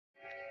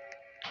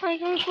Hi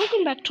guys,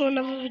 welcome back to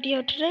another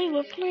video. Today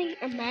we're playing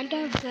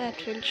Amanda the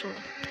Adventurer.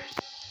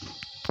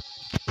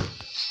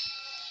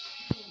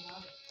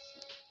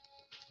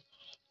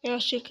 Yeah,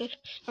 secret.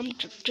 I'm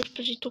just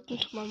busy talking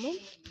to my mom.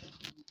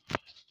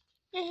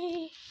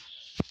 Hey,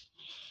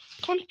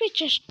 can't we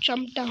just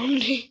jump down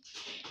there?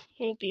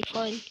 We'll be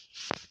fine.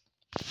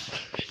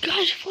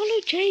 Guys,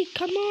 follow Jake,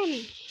 come on.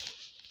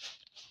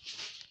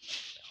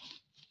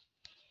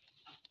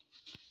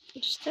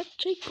 Is that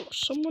Jake or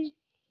someone?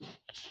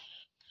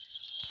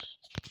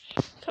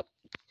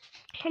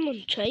 Come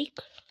on, Jake.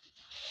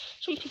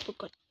 Some people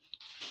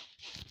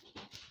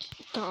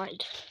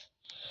died.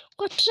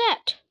 What's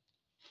that?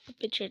 I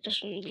bet you it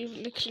doesn't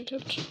even make sense.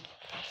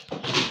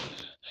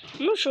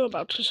 I'm not sure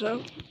about this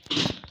though.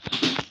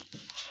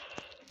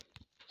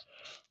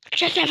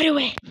 Just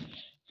everywhere.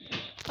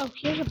 Oh,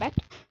 here's a bat.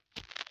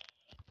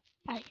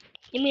 Hi,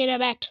 give me the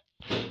bat.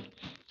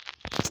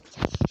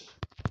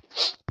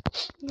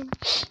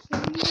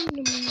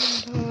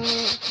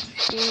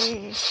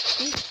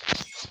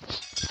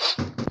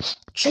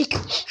 Jake,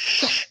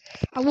 shush!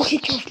 I will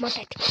hit you with my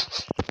bed.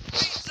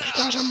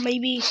 Guys, I'll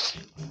maybe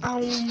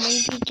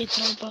get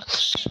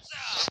Robux.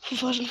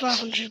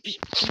 2,500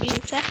 to be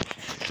exact.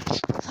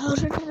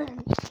 1,000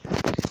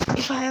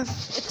 if I have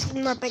it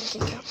in my bank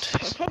account.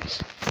 Okay.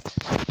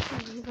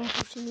 And you guys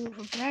will see me with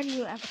a brand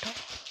new avatar.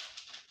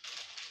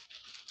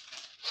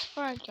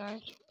 Alright,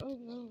 guys. Oh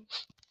no.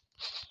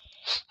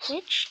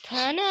 Which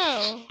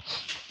tunnel?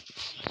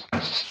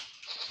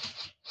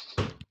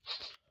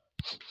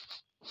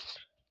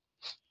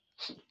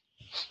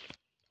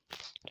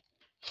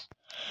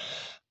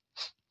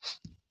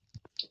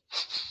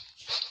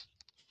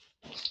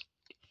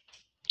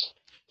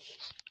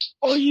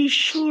 Are you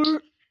sure?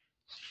 No,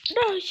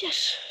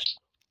 yes.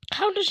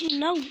 How does he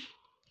know? No,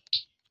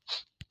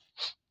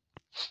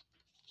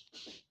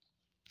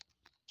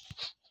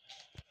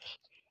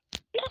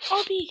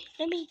 Obby.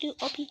 Let me do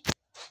Obby.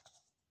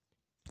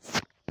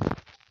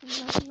 I'm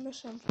not gonna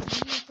sound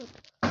funny, but...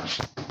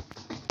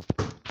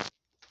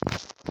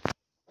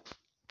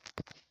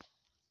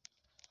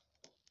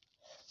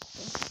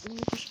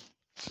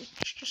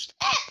 It's just...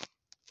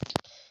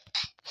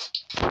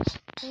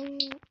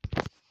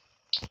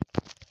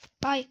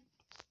 Bye.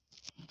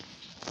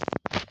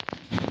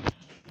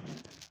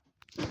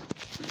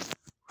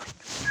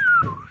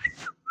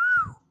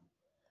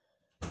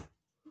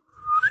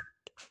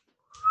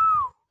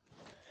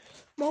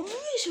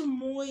 Mommy's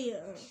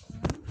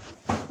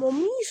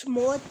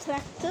more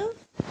attractive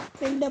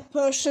than the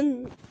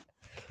person,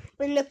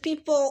 when the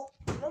people.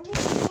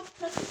 Mommy's more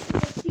attractive than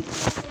the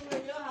people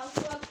in your house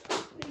like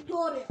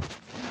Victoria.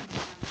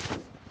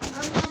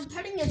 I'm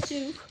telling you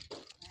too.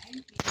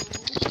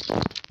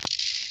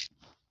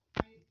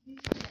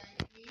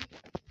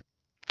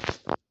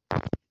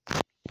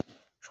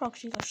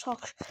 Socks, you got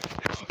socks.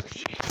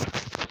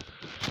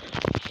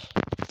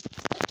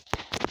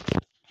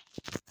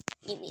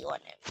 Give me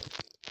one.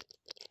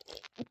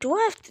 Do I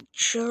have to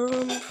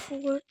jump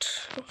for it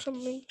or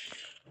something?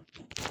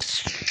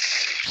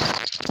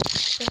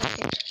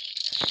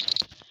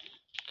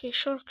 Okay,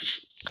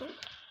 sharks.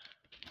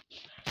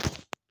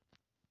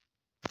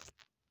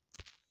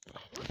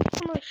 What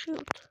can I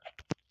shoot?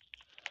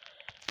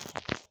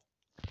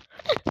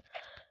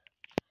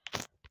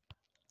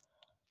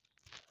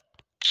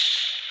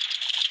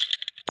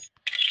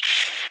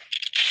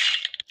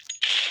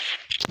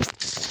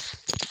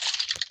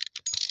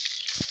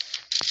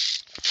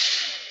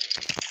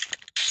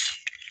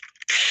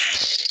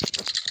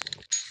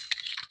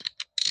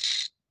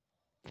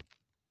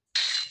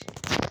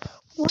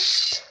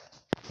 What?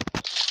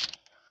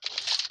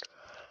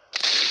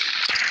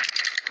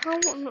 How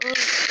on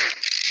earth?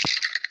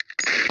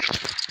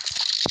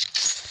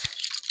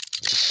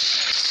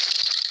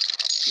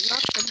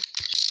 Nothing.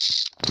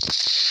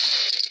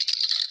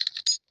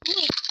 Oh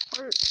my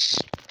heart.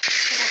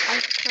 I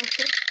crush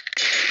it.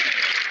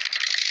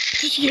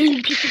 Just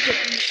hearing people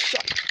getting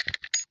shot.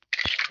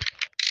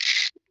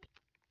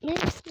 Man,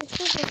 it's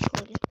so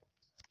recording.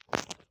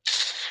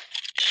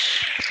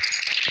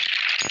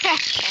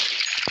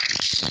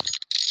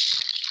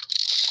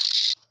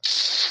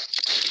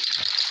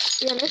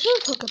 Yeah, let's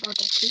not talk about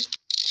that too.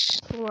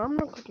 Well, I'm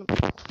not gonna be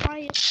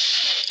quiet.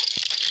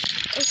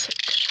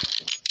 Isaac.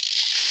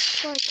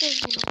 So I can't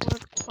be the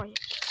word quiet.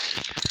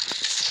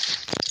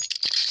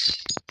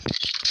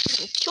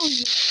 I'll kill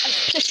you.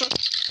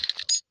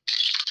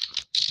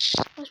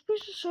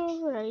 Suspicious is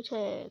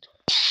overrated.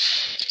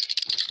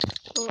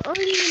 So are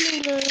you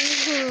in the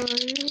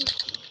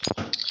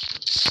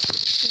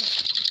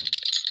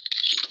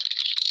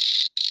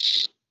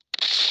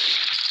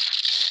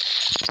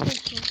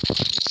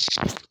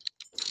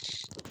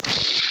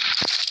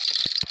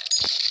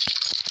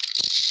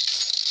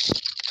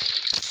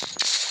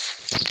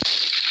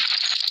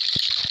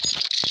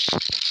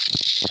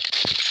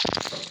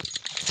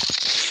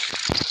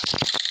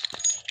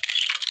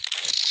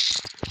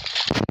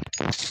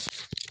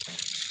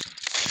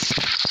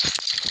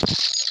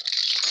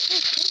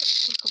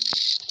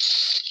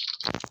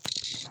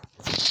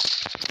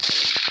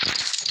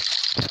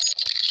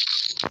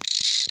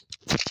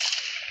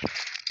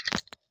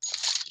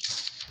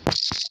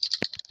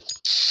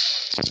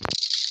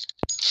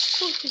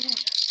Goed gedaan.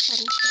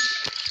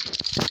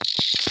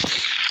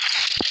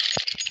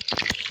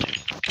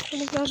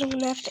 En ik was hem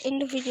even in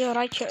de video.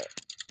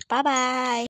 Bye bye.